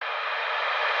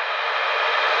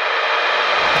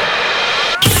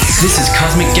This is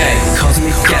Cosmic Gate.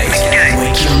 Cosmic Gate.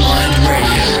 Wake Your Mind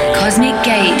Radio. Cosmic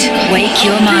Gate. Wake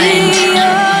Your Mind.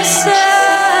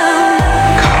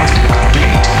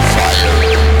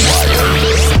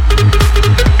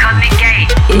 Cosmic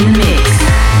Gate. In the mix.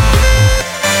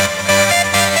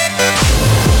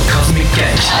 Cosmic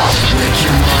Gate. Wake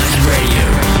Your Mind Radio.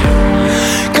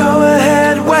 Go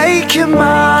ahead, wake your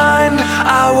mind.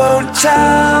 I won't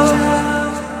tell.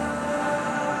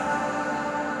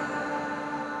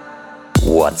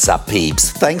 What's up,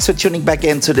 peeps? Thanks for tuning back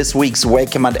into this week's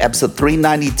Wake Your Mind episode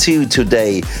 392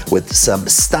 today with some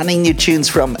stunning new tunes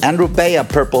from Andrew Bayer,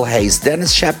 Purple Haze,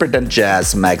 Dennis Shepard and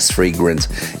Jazz, Max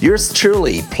Fregrant, yours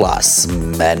truly, plus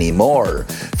many more.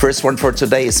 First one for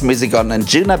today is music on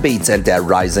Anjunabeats and their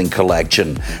Rising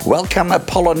collection. Welcome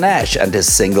Apollo Nash and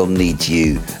his single Need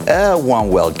You. A warm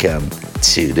welcome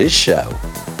to the show.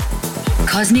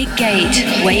 Cosmic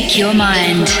Gate. Wake Your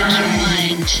Mind.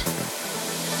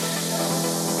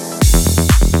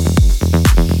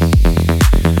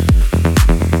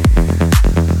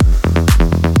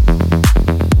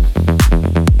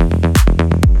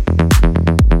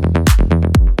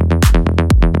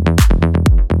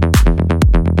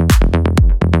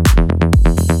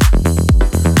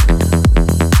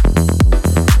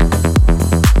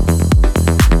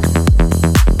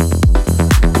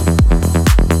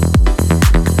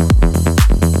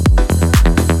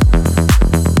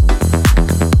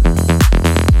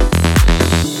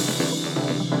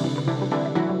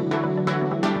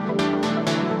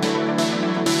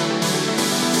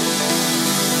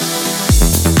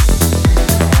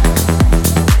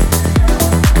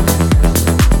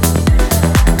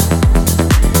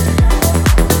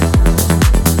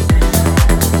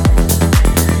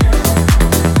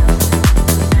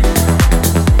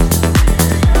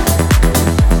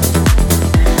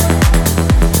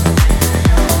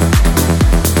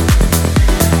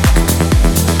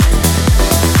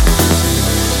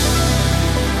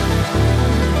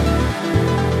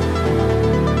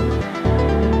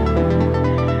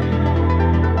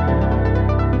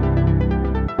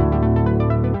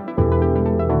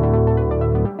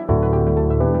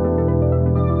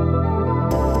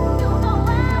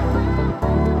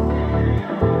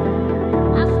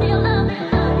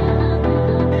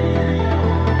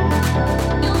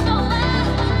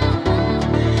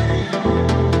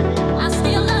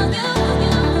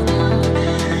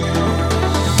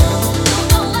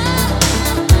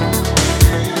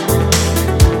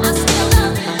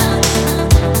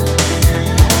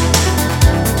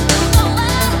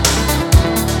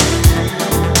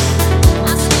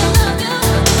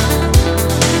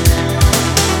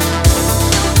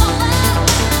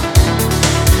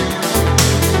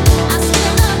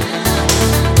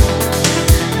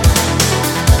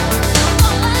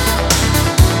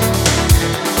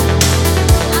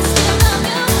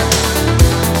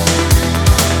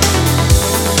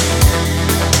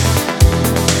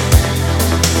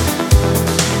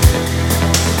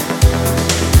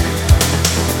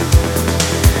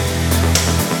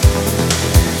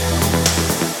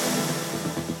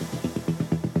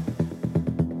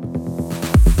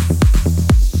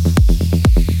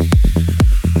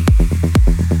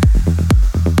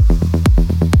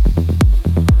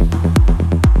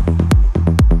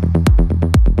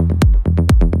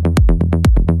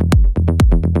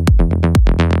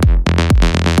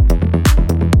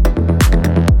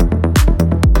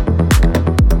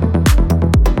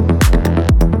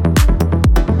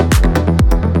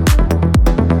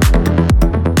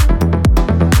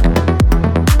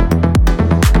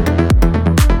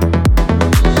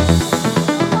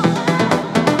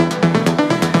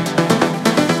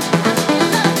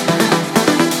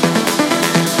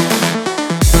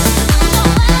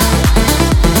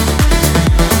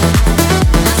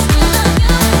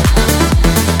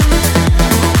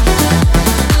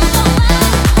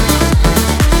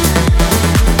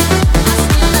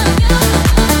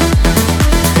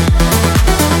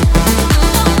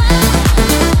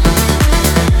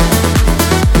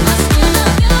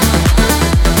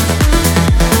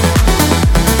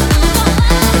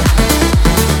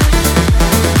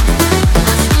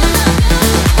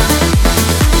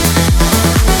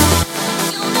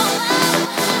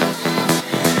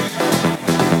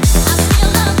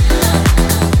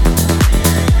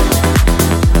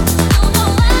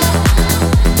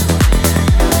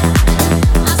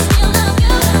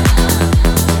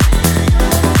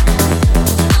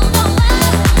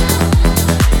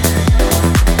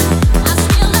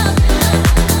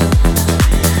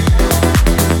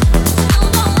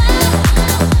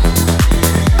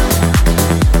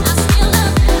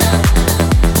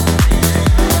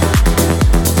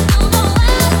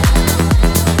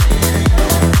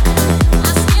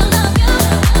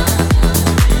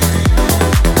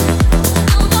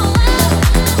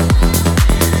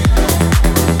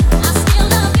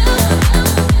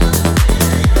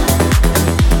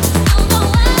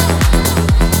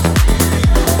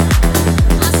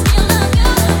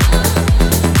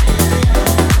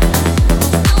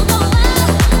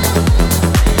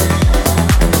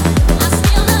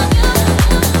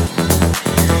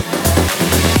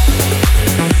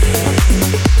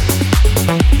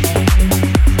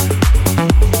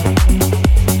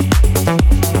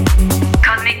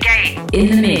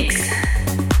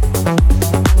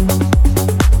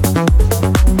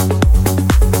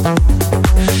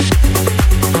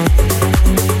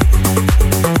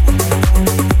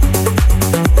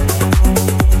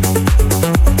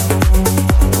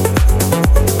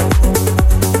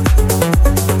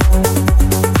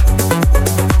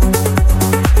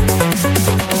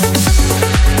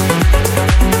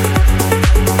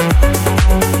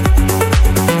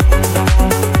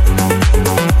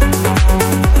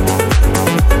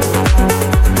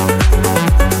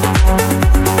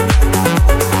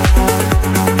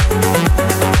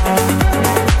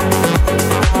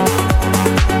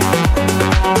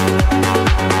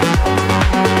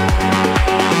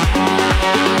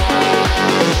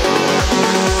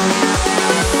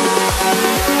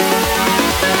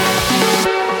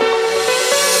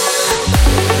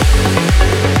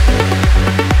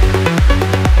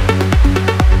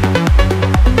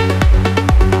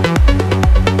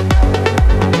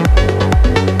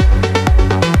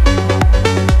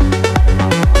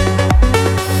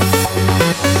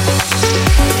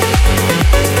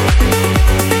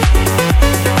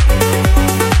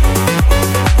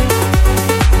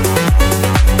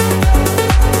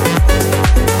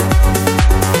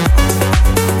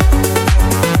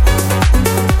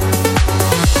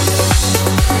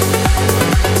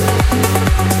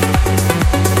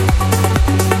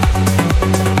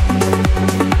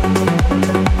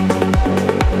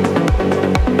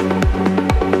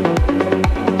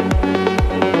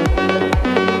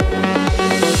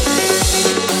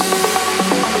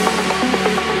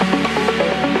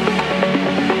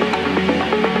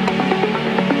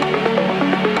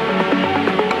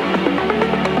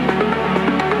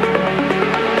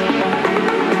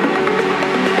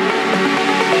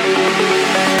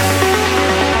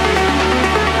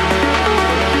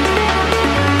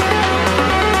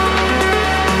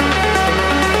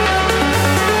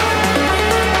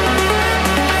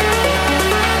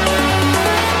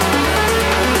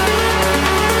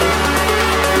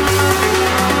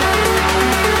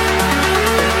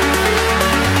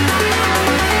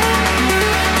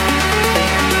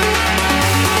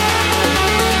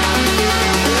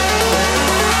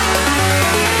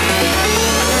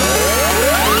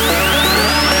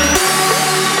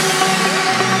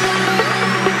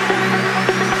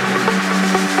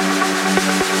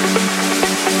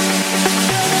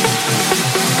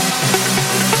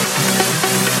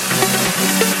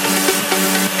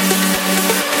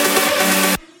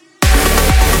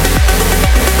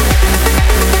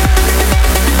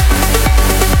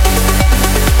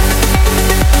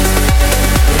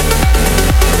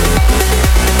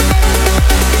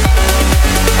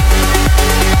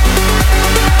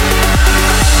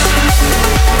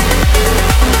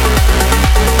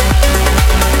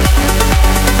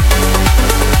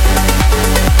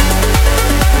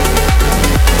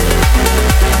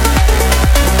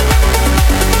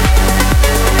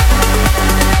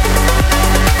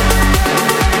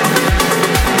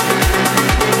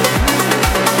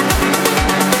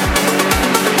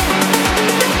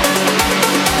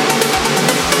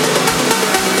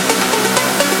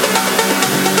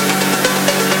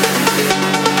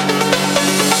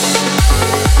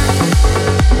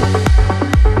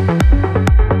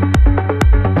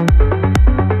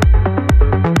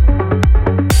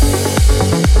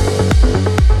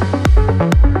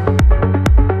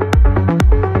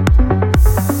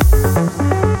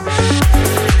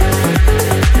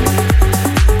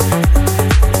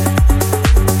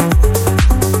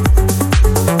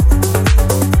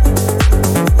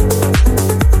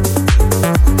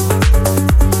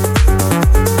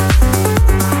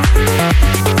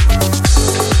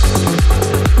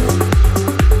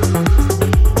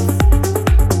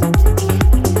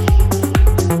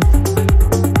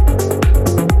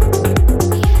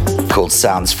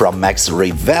 sounds from Max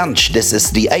Revenge. This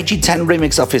is the AG10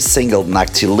 remix of his single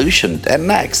Noctilution. And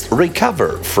next,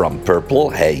 Recover from Purple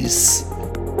Haze.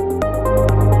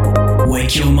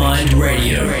 Wake Your Mind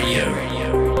Radio.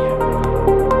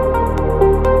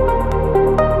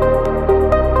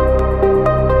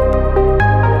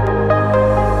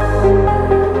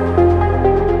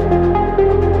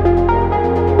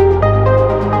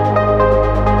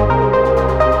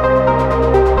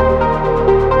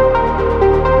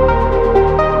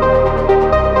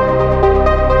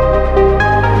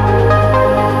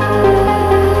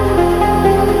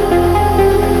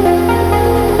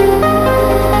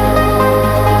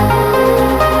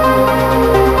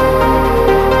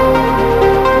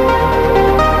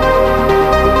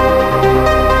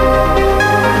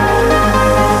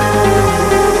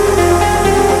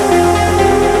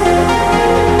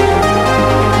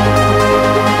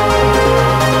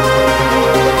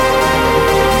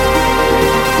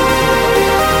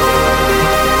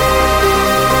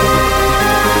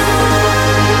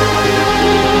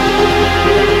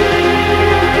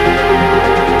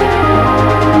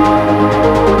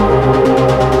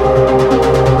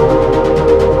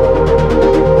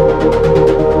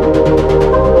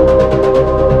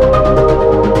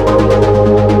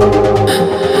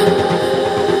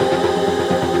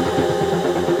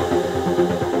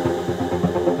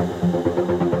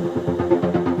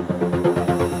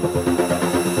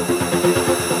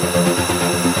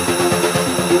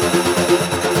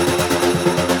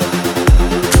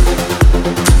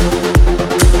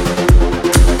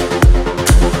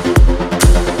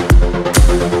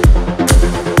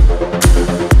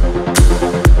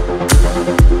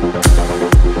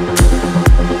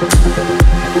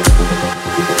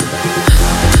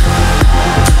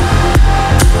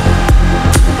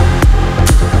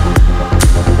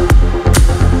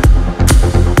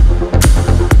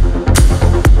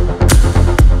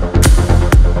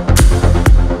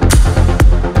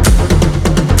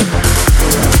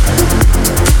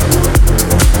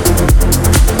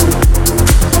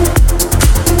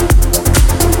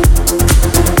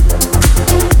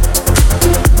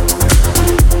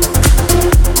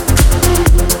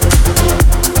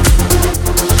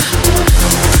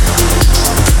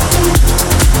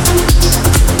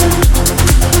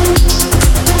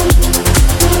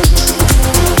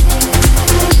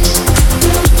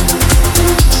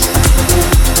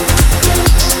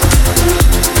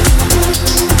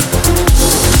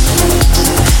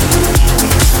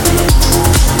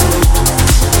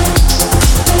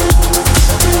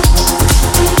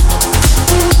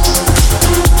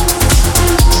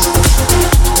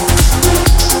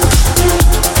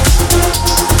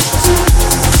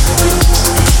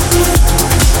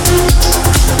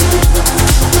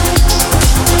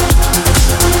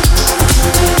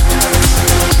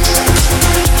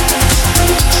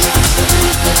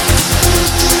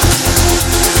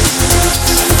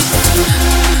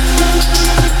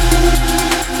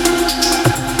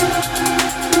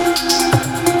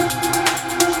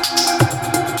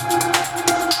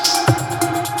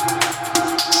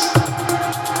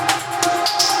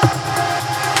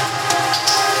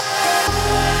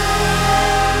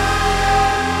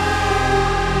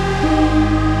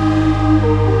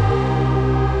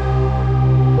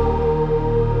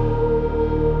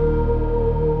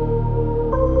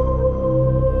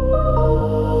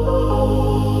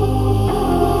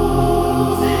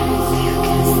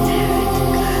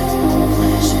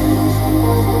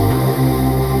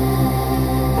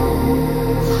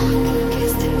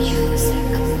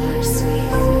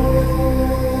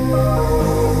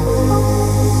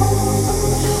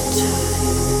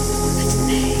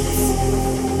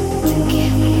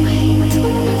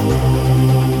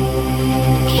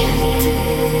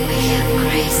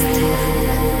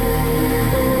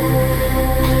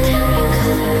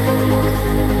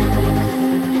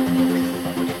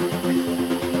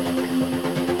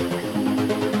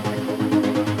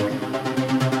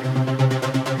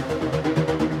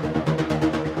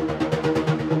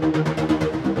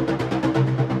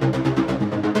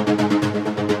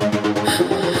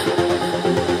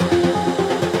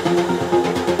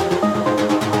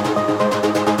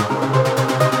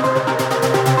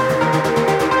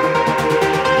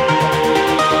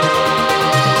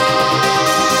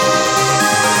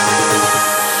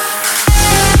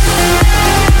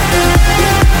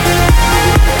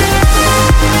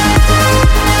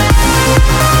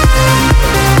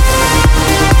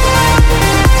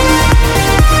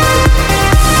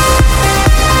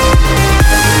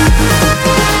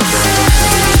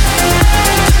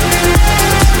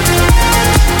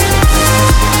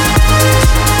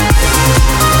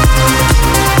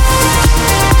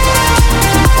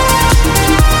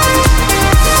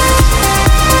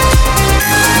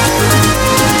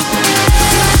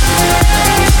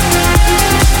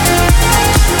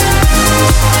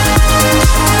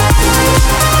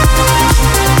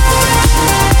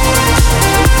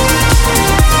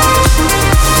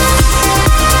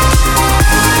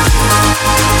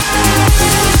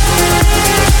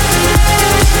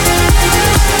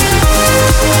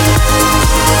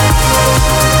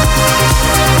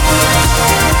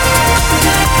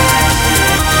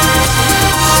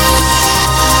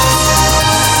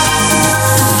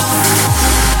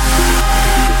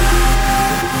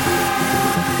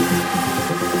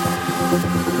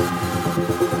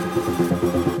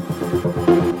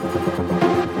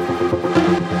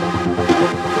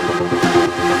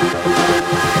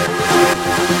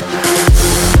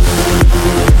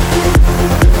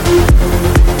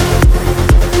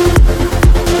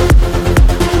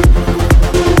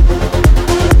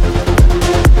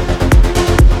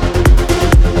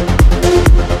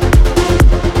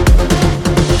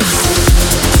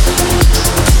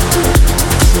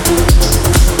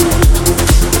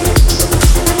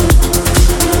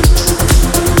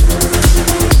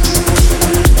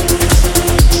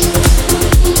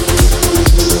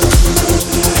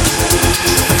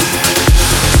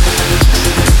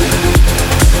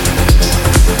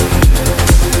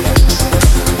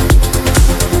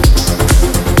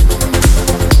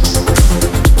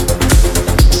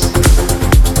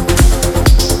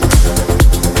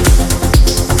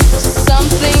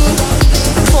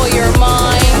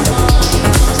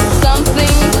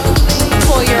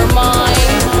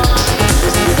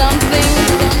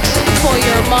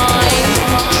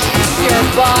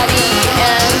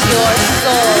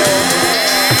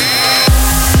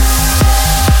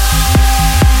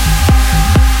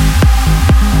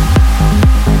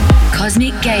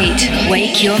 Gate,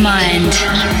 wake your mind.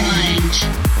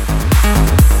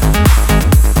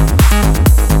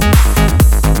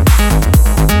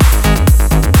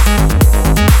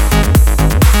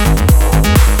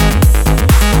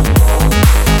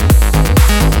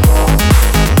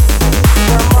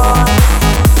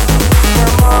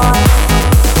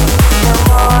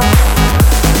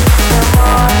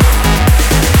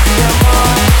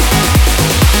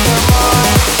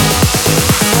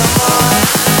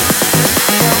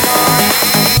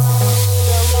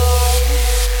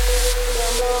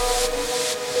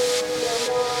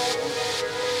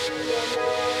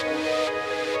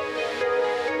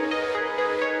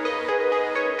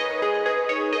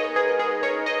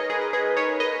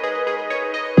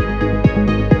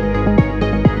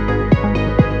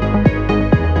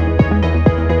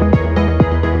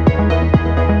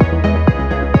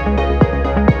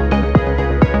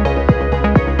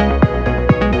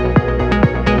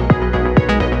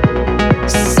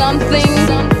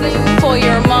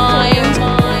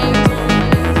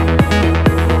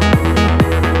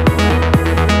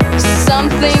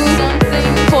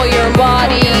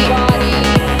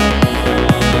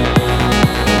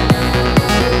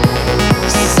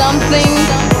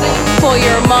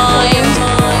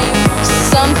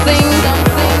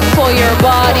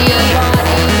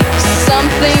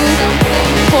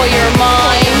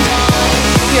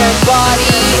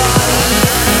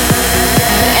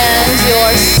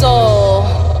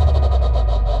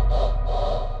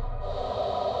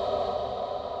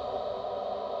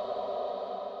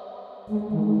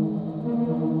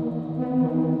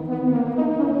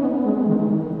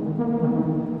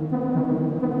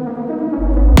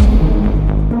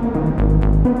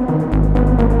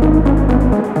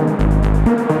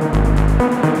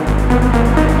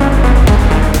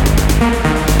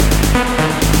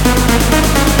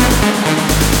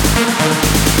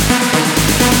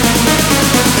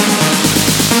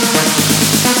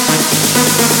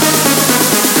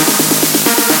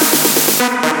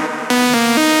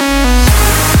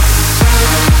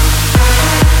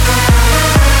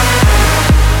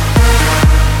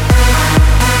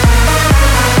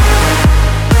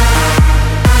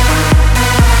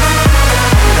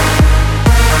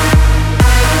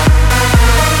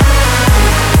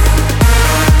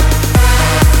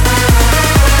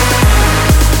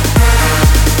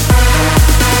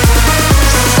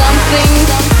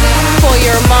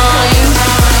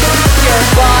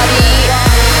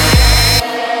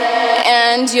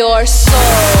 Your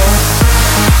soul.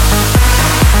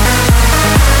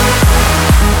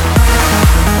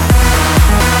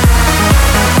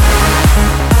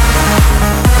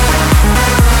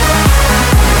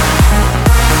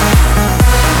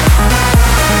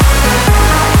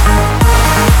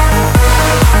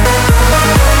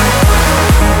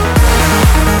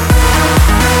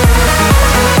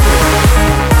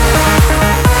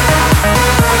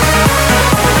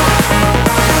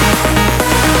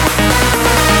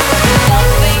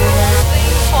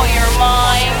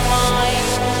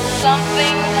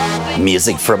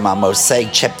 Music from our Mosaic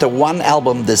Chapter 1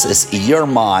 album. This is Your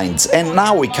Minds. And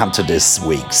now we come to this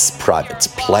week's private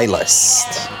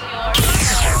playlist.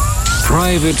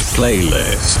 Private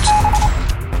playlist.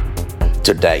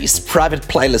 Today's private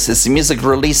playlist is music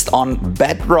released on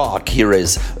Bedrock. Here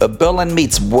is a Berlin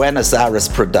meets Buenos Aires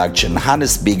production,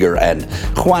 Hannes Bieger and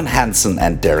Juan Hansen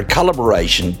and their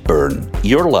collaboration, Burn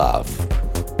Your Love.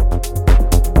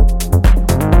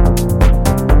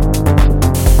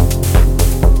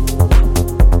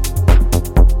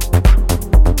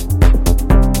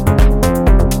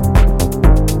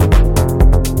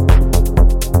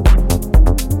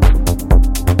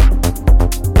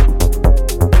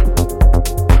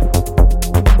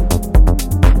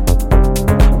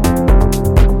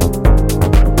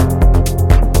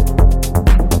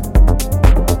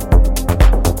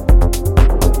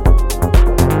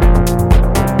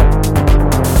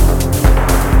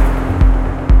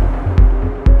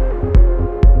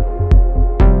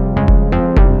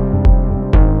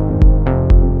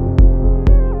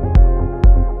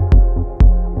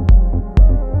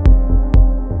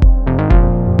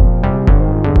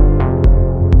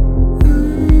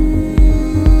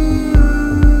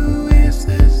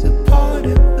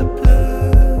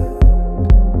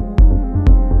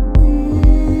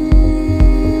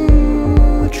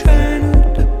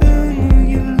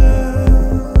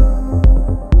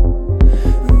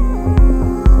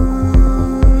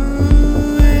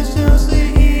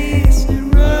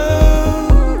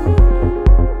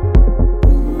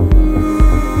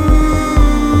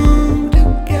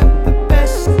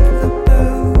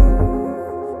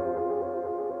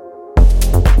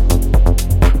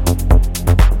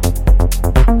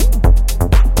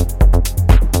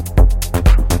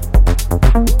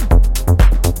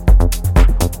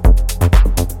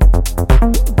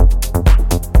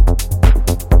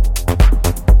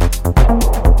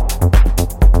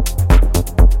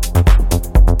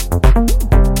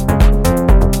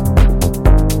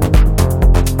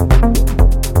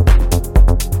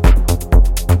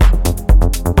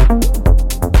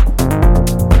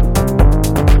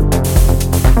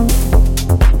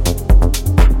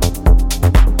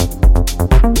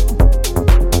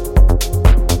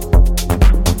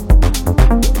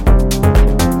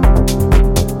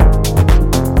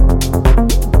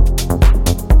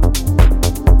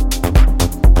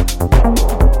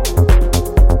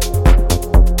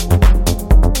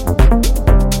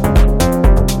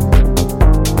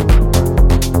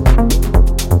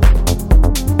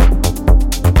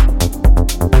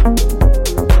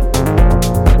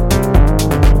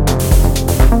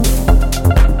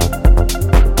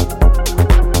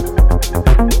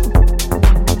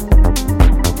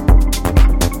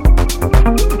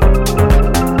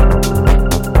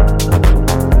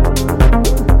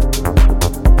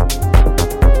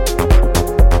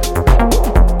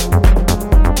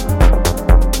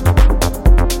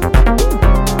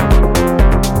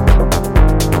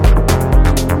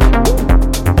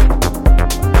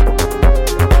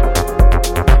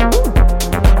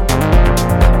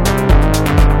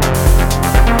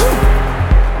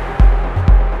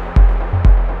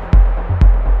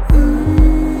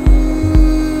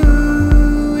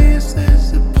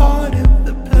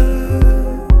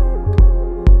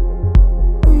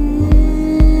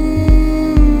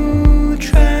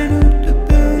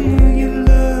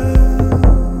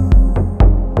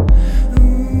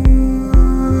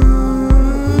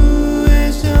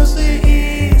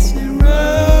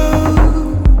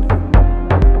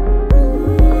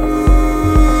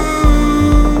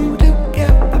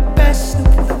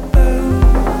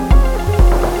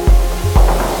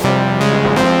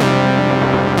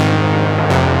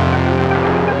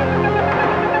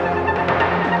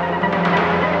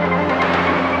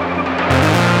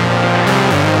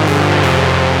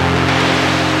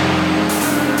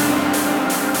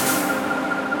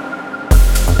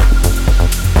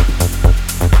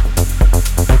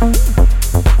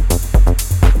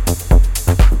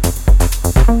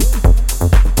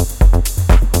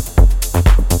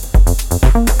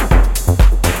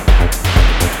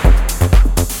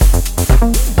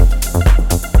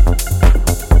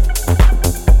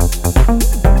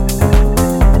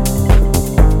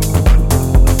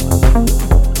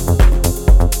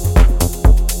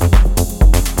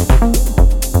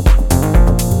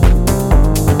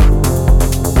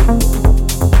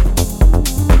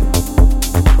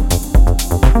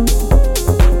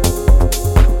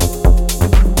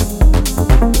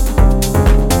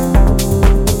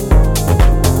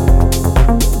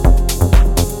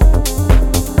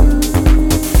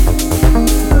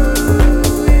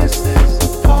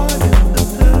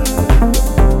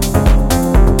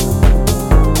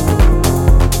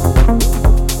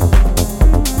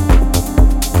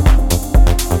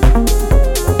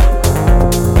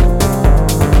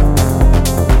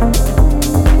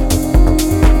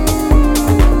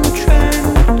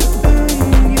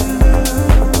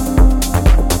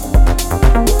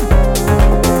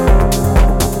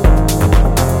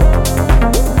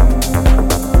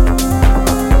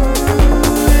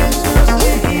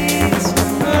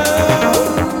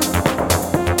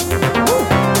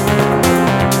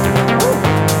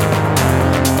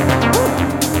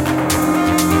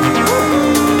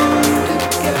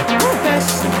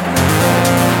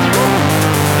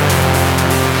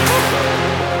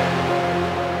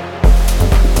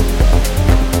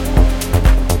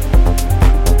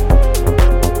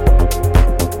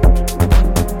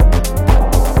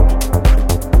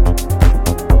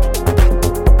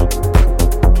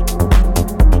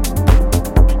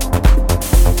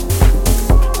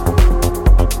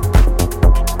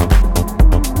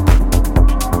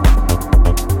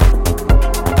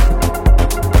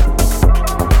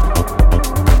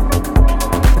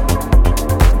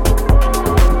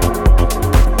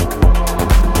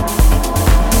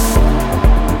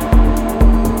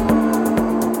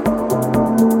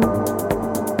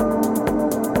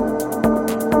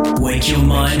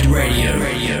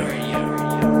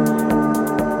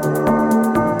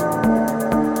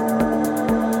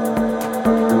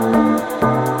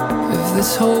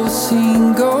 whole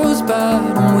scene goes bad,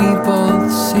 and we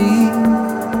both see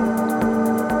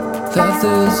that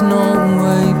there's no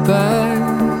way back.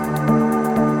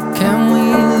 Can we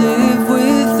live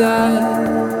with that?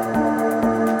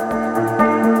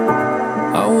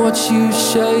 I watch you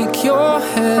shake your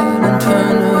head and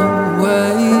turn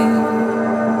away.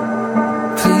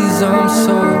 Please, I'm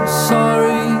so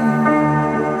sorry.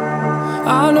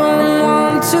 I don't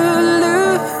want to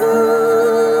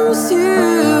lose you.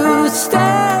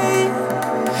 Stay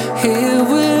here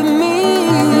with me.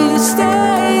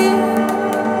 Stay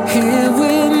here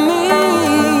with me.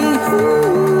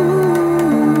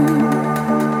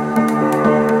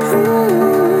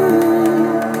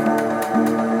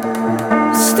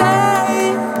 Stay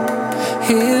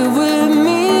here with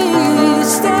me.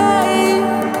 Stay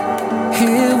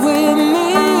here with me.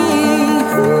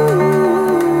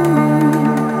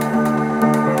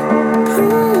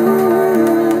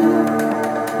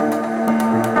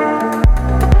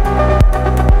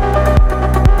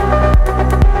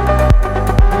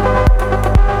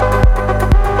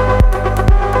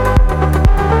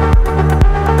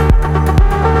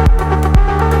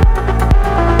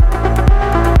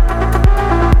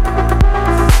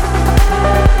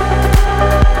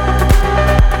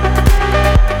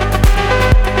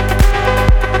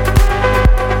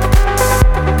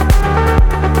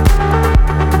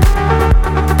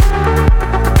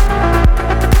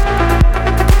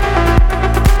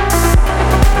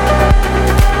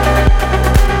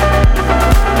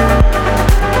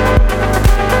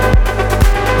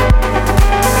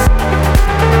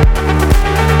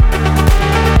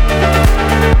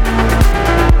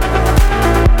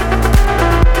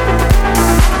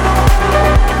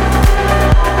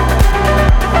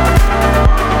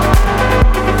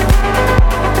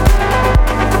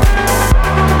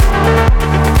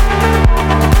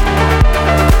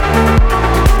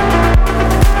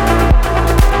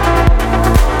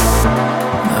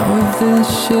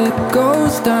 Ship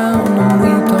goes down and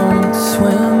we don't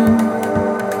swim,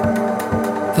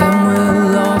 then we're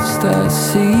lost at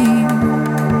sea.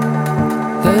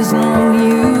 There's no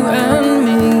you and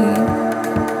me.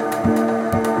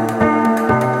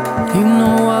 You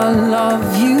know I love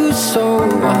you, so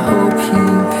I hope you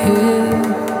hear.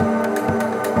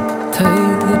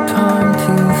 Take the time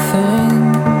to think.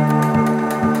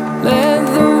 Let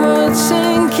the words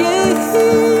sink in.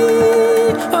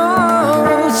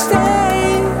 Oh, stay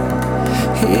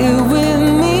here with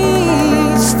me,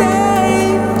 stay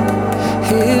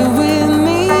here with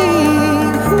me.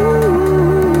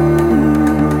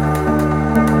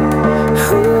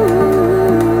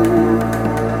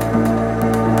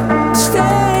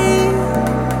 Stay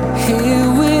here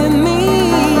with me,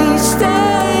 stay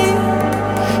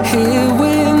here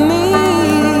with me.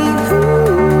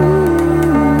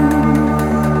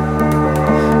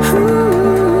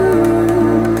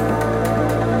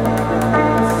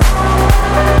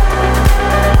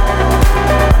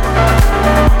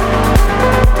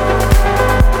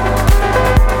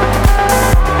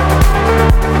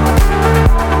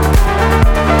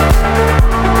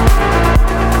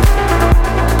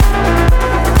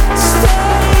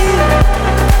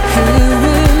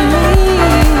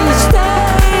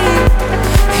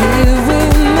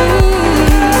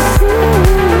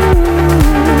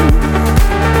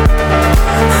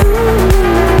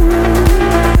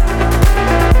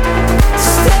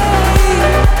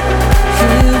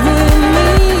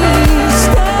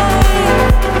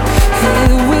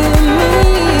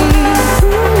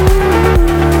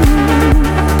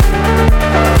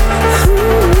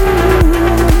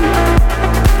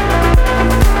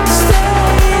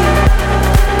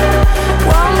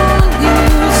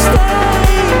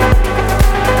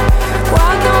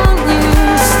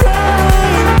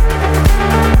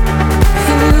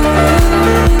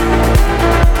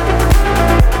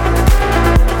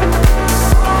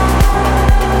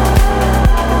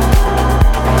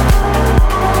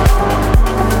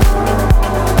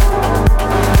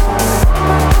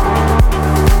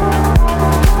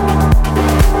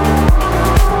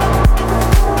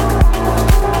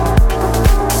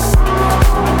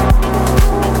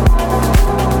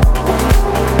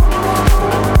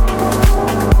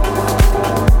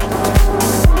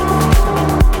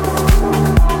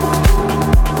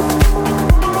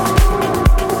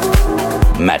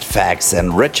 Matt Fax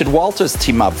and Richard Walters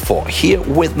team up for Here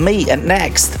With Me, and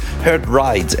next, Heard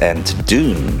Right and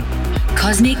Dune.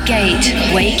 Cosmic Gate,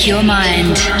 wake your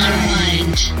mind.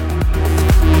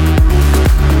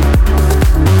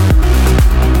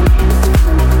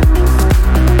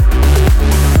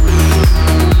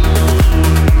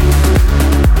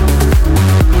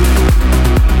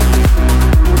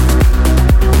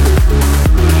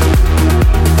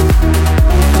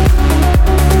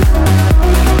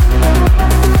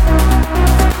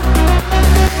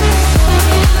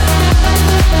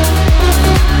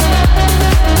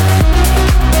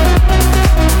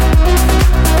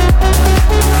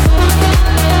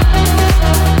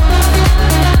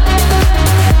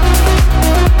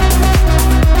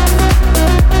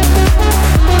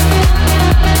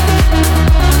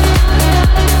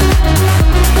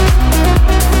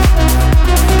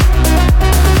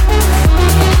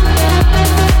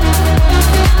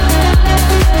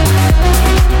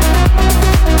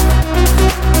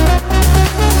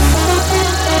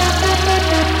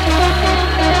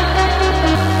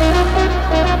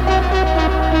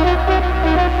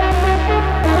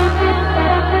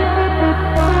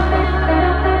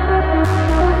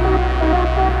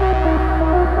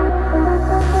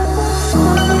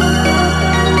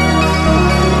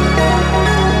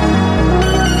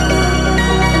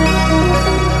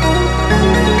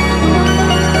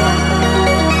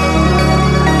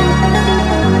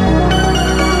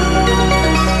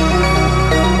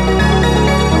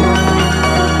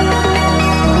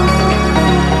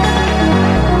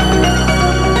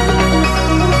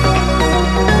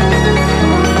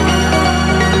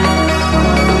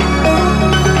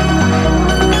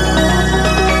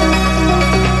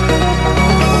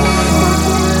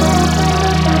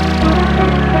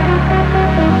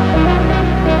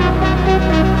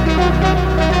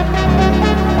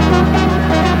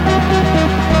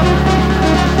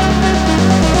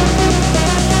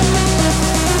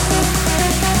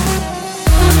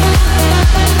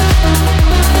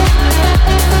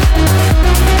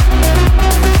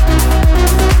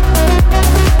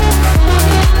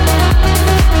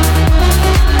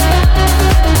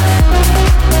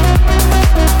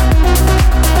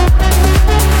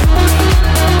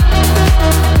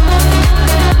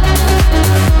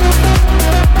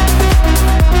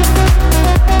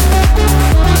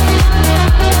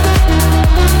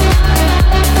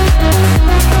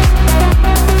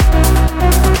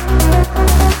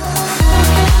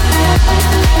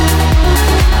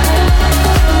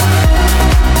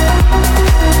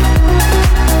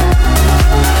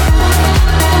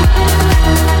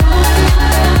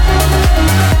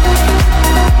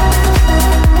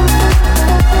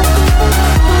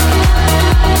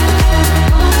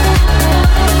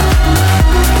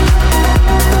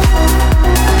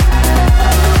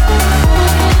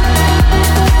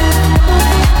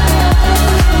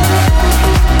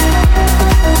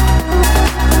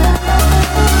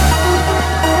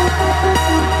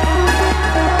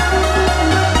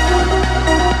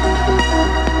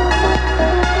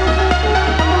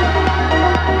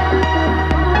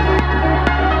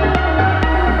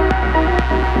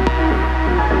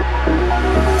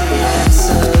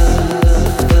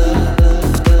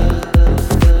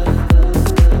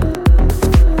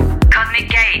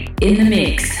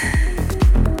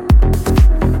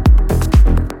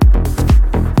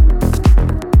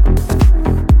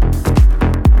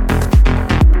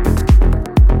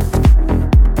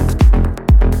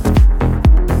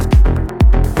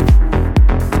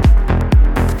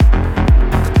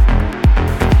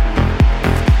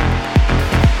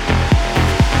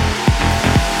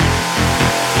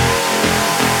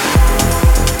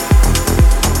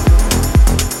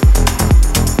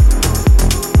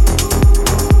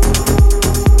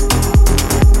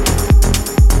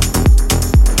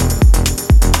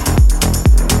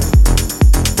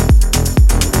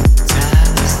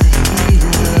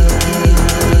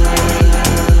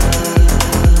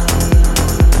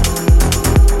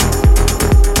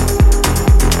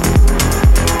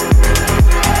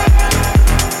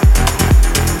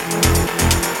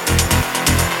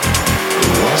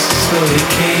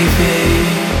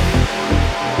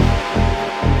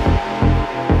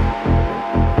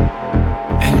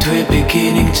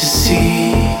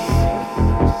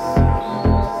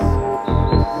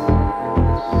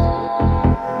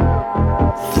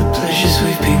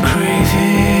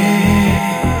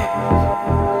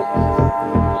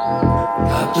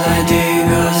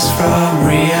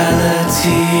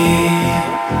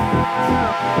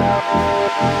 We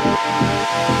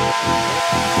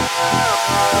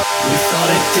thought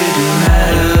it didn't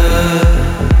matter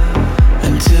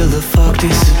until the fog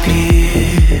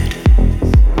disappeared.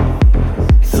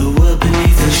 The world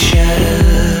beneath the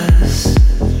shadows,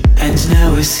 and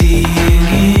now we're seeing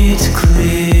it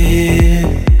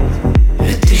clear.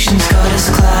 Addiction's got us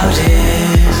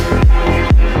clouded.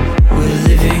 We're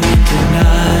living in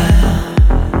denial.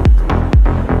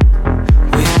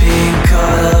 We've been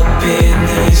caught up in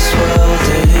this world,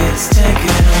 and it's taken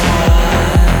a while.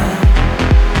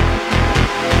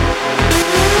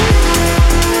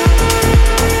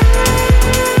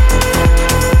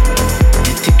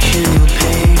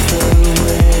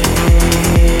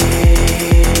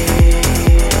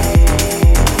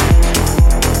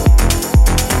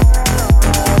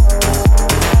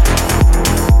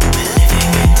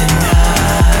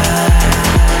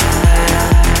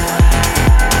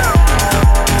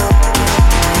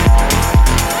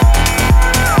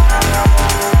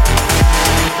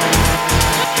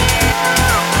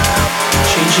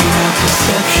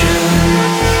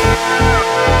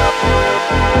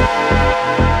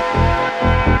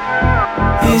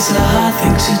 It's a hard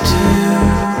thing to do,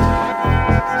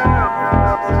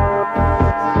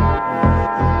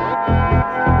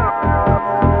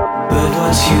 but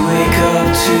once you wake up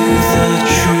to the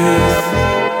truth,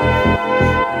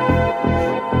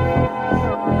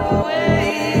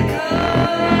 wake up.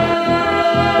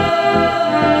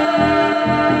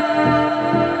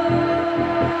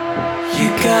 You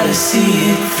gotta see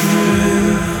it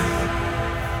through.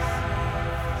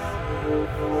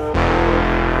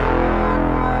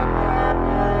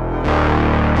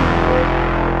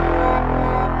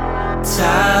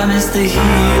 Time is the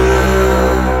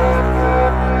healer.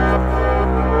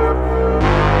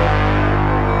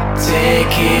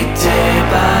 Take it day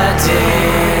by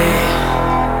day.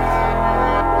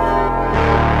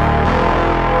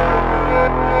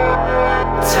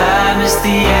 Time is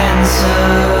the answer.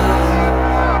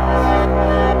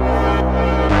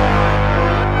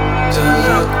 Don't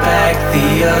look back the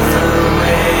other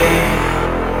way.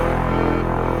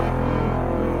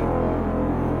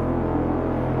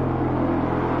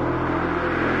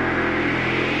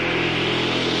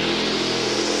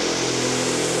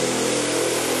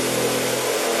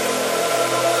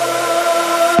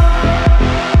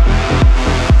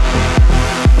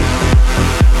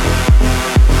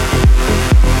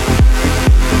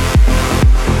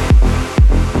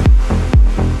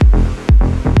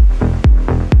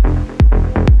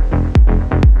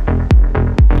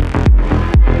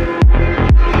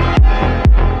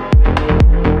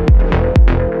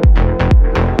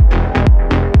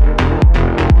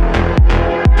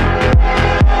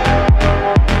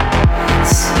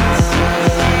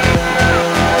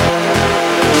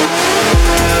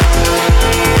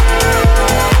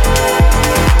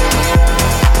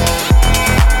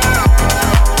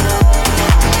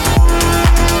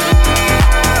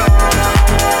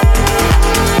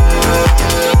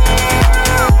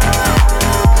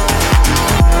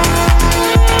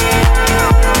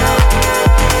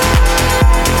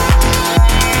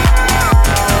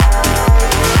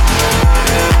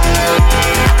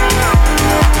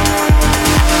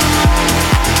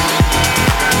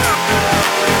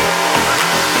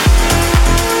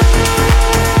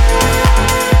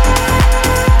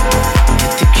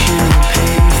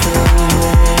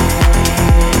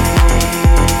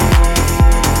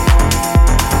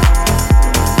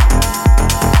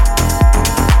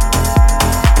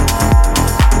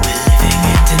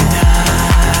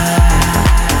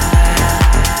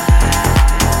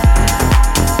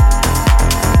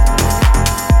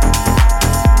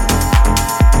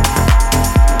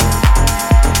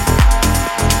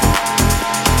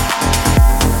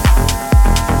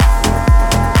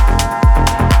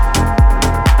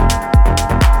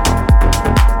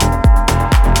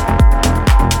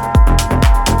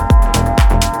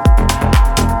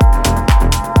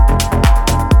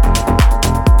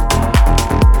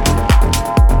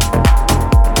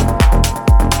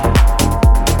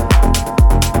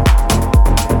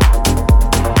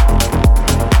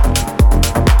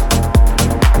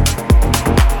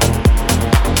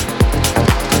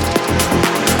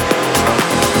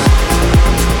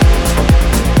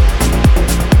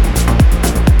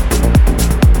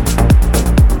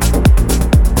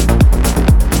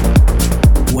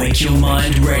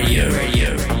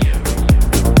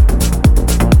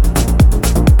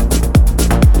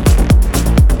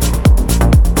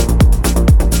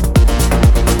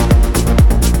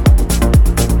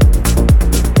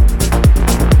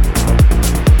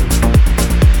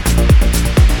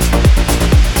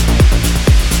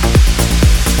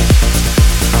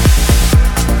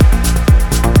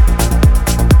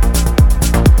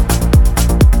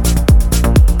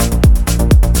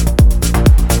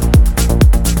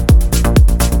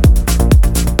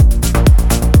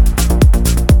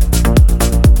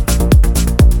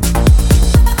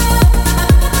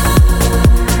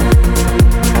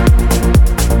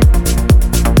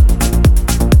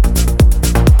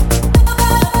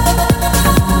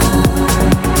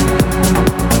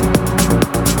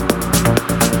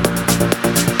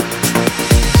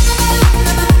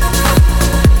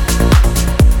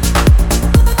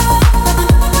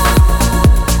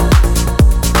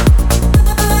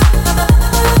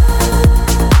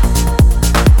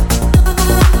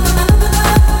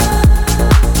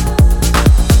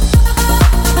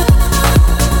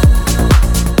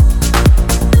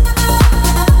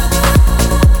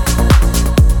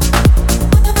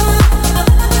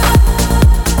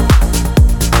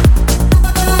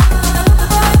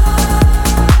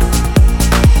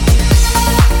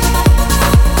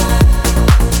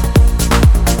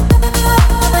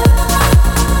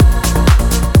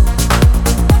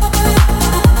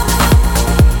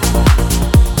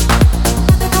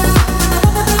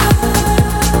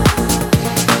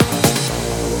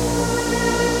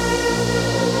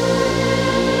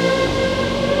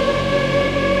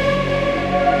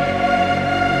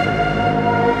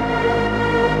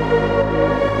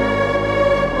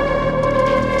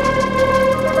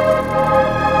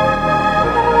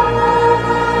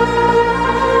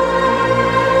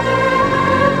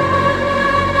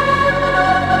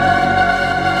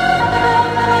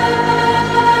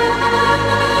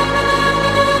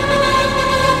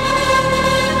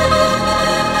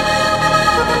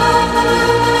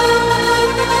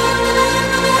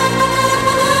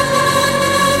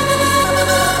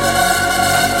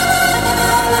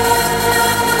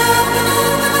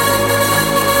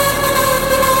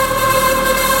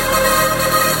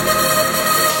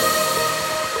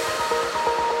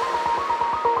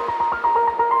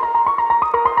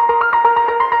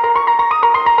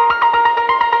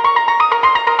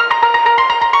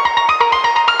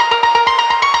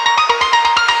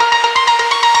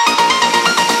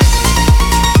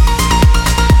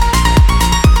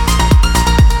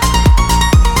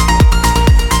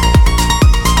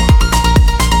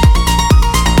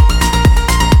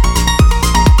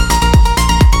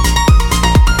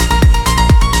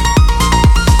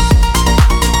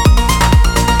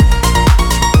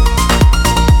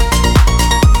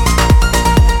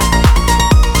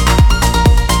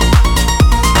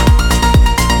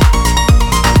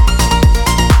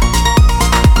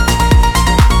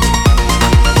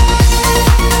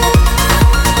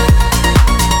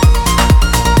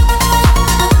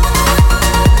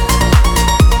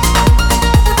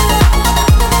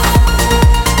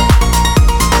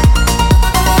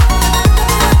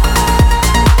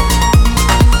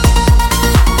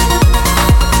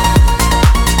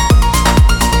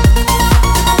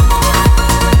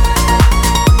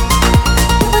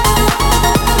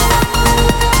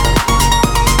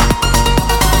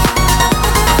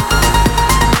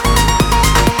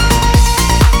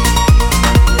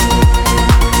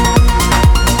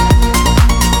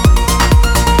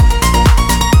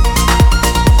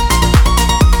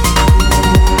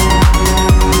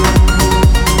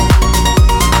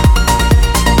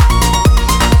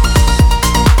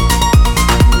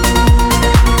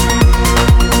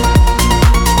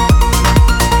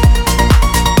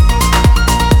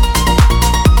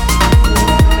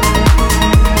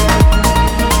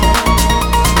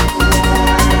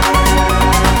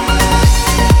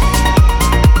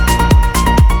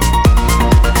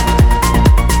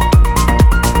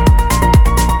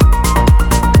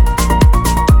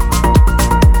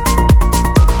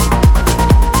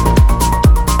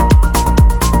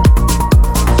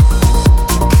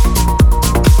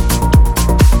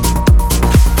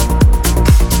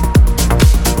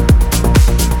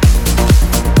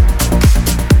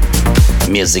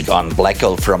 music on Black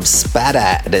Hole from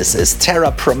Spada. This is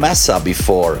Terra Promessa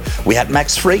before. We had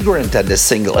Max Fragrant and the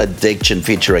single Addiction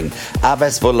featuring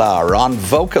Aves Volar on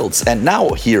vocals. And now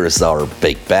here is our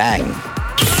Big Bang.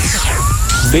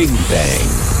 Big Bang.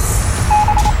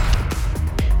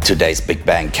 Today's Big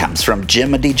Bang comes from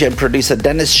German DJ and producer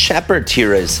Dennis Shepard.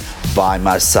 Here is By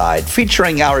My Side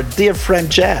featuring our dear friend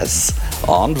Jazz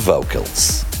on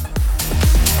vocals.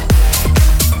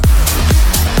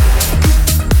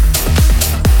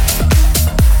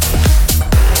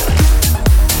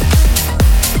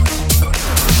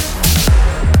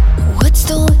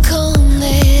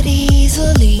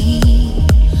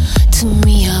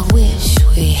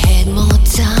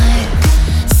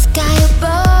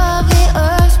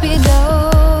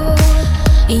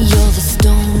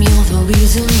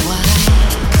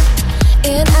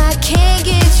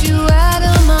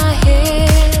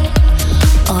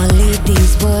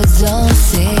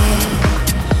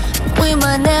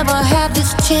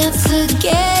 Chance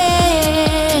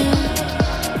again.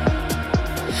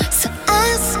 So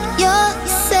ask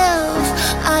yourself,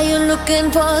 are you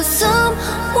looking for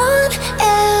someone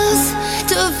else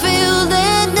to feel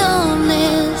that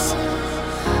numbness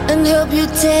and help you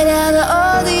tear down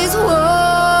all these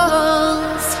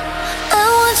walls? I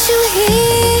want you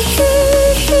here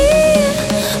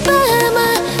by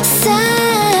my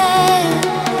side.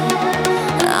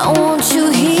 I want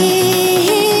you here.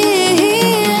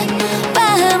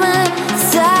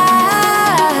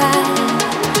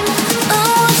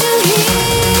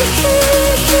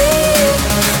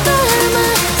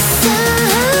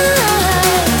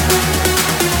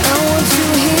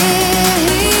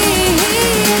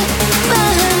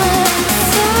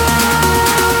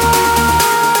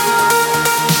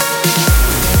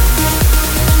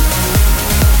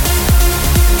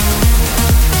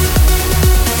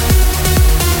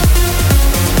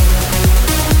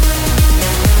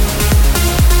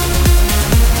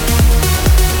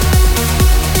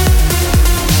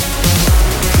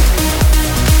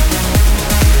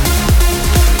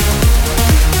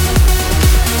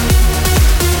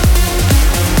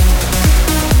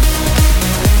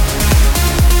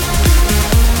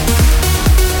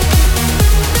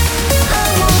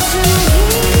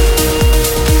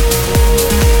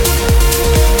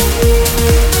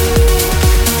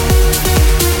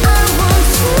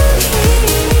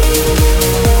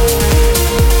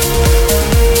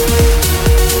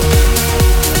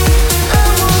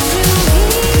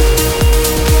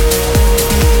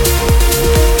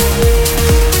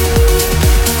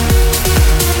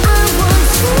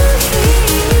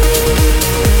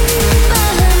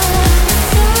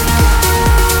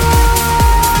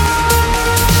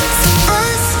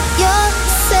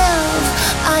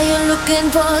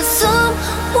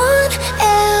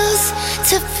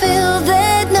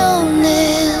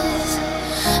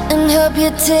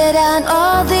 Tear down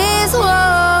all these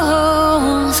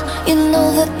walls. You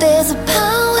know that there's a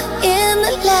power in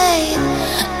the light,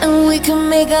 and we can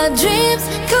make our dreams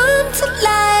come to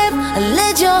life.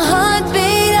 Let your heart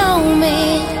beat on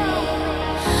me.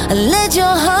 Let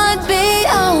your heart beat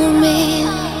on me.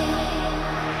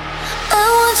 I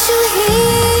want you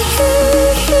here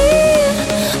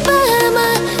by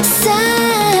my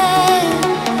side.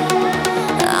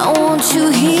 I want you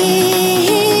here.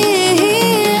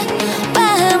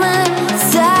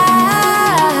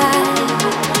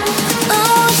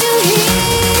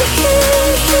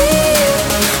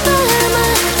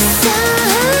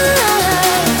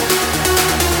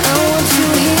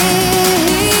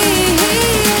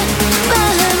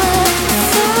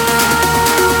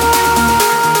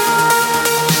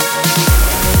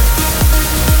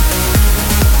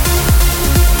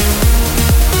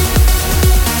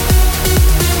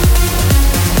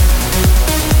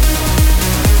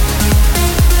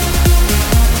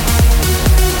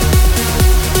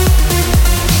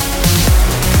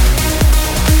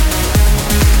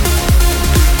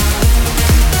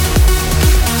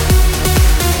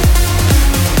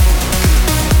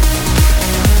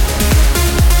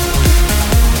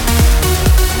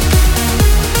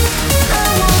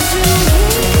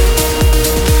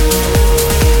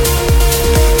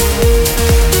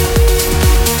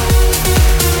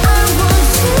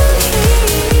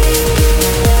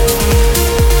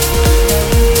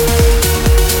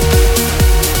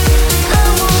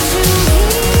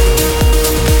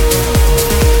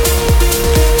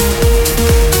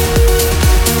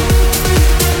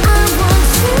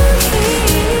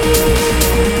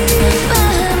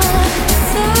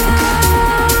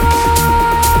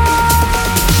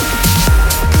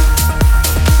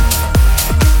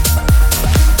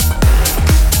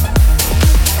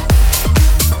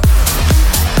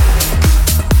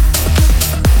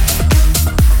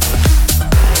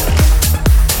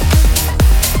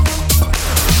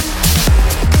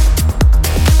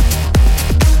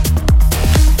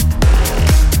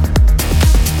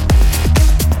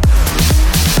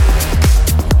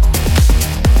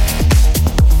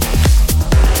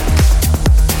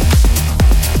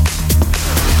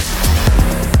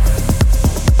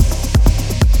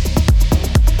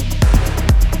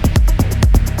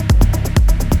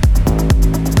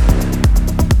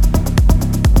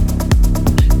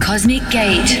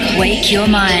 Gate, wake your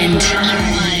mind.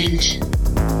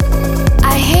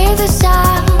 I hear the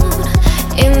sound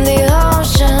in the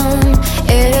ocean.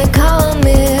 It called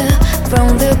me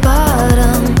from the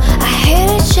bottom. I hear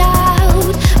it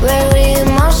shout, very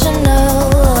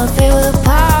emotional. I feel the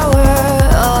power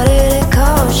of the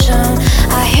ocean.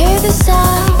 I hear the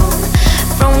sound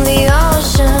from the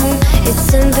ocean.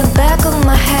 It's in the back of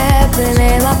my head, but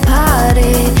in my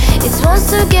body. It wants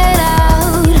to get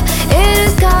out. It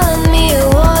is calling me.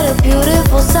 What a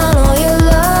beautiful sound of your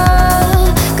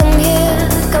love. Come here,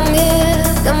 come here,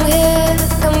 come here,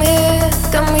 come here,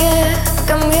 come here,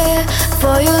 come here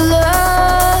for your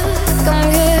love.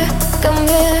 Come here, come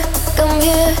here, come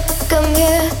here, come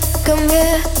here, come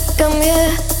here, come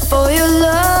here for your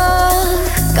love.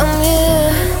 Come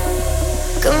here,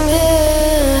 come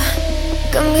here,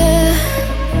 come here,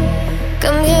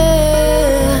 come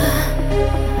here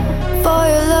for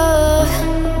your love,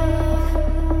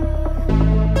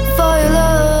 for your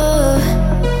love.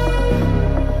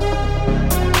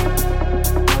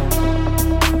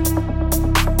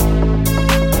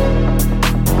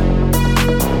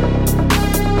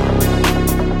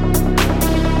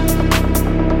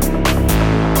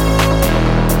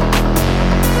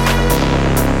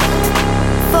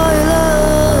 For your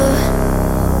love.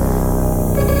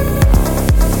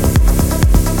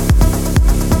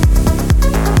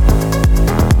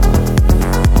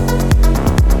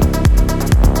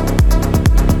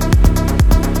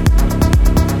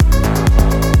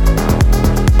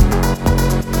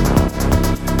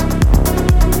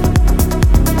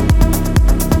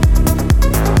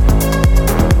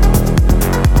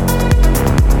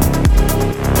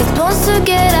 It wants to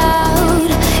get out.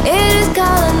 It is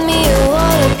calling me.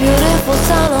 What a beautiful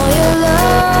sound of your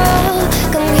love.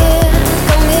 Come here,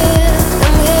 come here,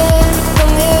 come here,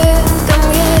 come here, come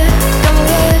here, come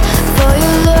here for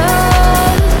your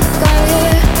love. Come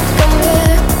here, come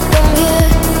here, come here,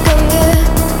 come here,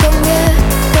 come here,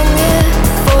 come here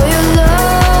for your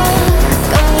love.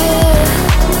 Come here,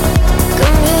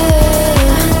 come here,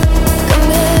 come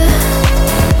here,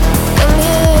 come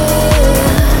here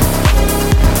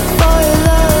for your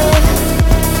love,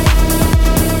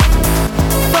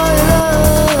 for your love.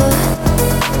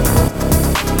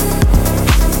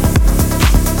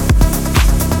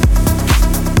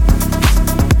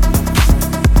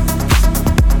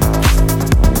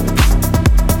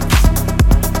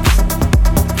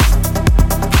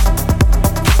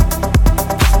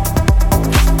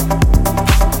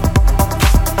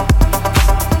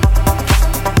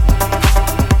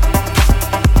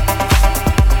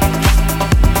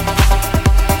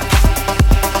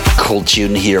 Cool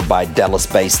tune here by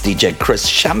Dallas-based DJ Chris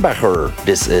Schambacher.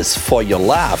 This is For Your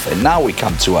Love, and now we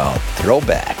come to our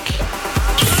throwback.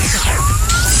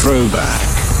 Throwback.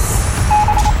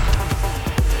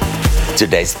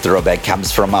 Today's throwback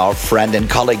comes from our friend and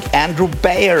colleague Andrew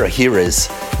Bayer. Here is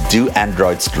Do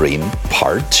Androids Dream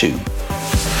Part 2.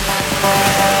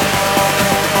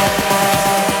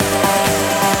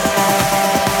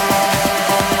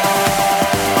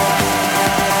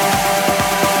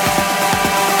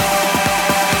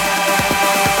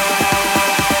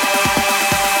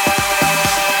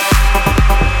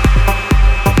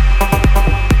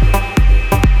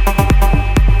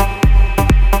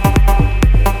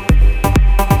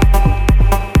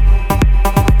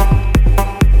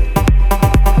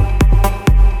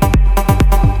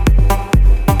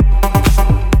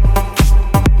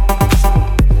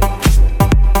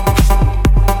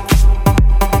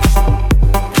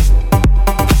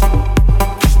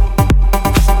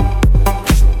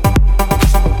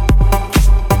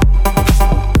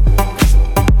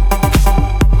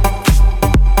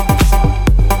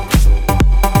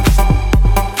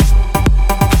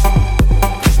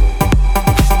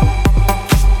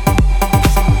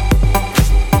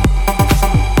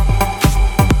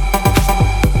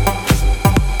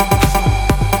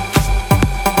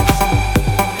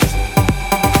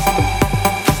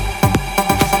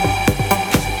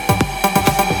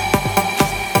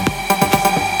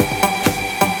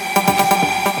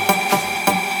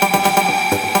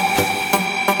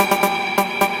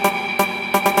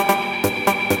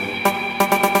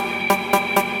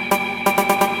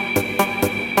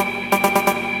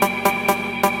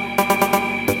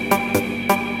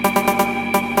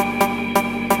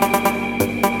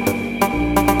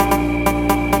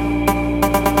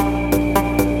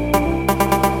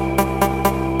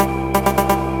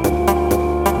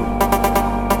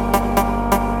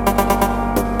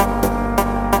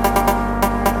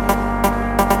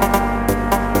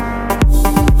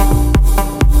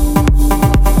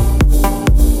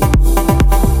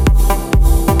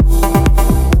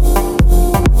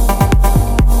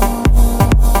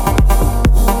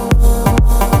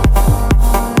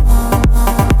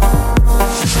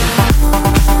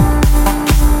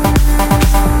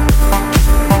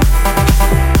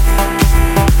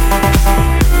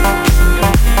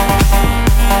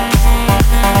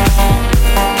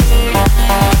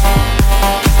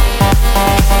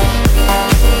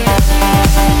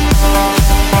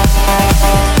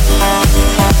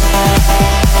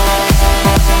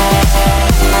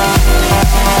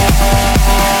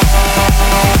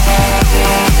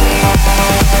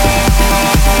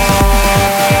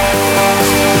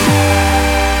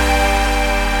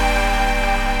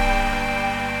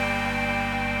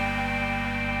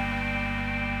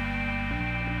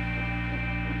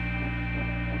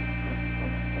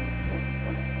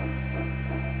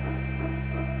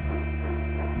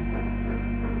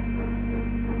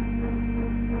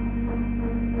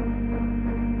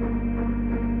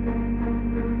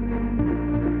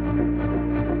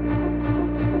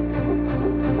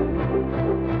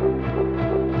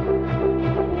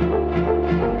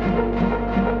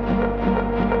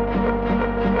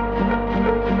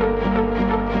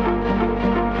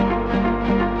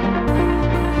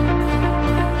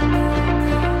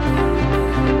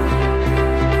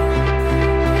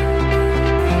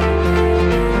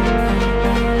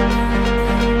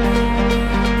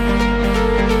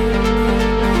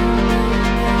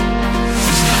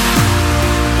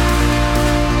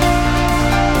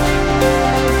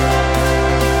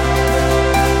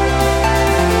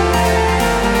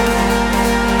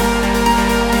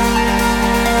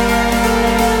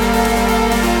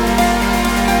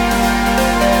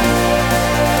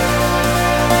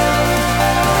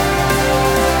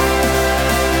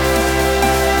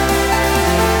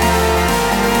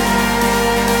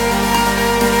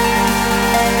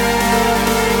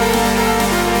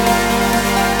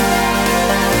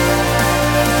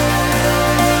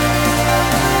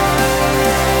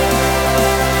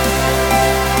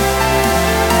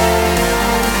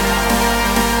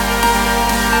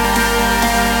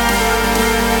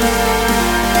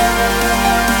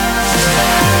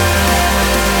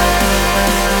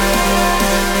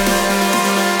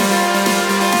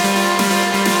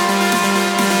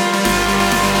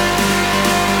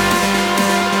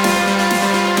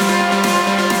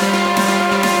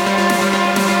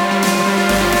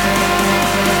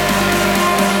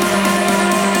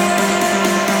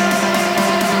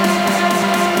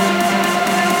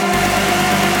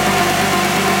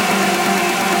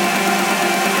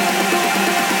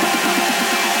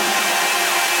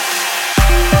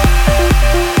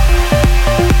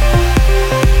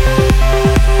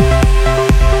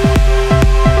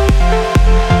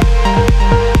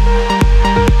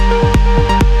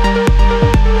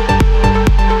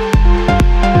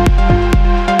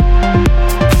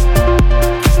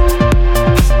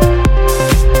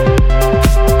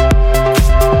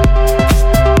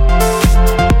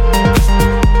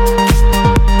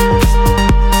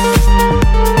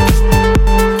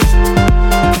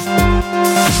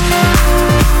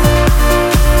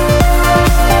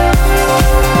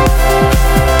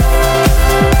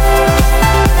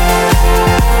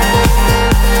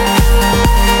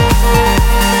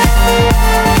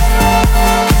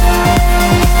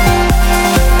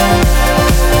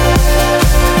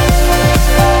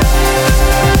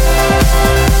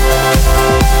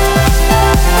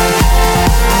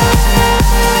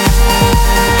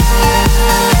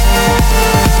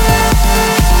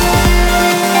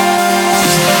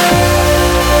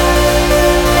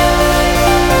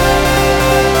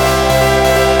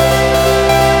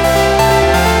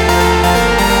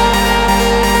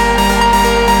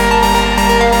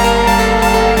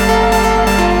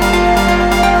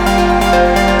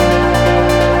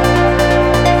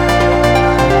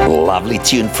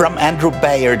 tune from Andrew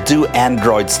Bayer, Do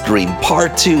Androids Dream,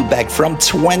 Part 2, back from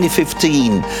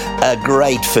 2015. A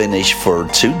great finish for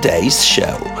today's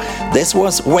show. This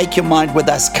was Wake Your Mind with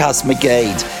us, Cosmic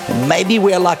 8. Maybe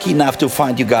we're lucky enough to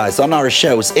find you guys on our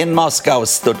shows in Moscow,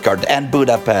 Stuttgart, and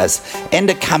Budapest. In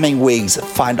the coming weeks,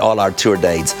 find all our tour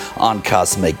dates on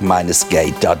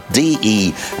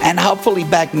cosmic-gate.de. And hopefully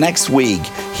back next week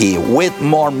here with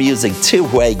more music to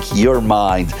wake your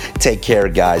mind. Take care,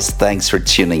 guys. Thanks for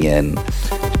tuning in.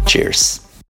 Cheers.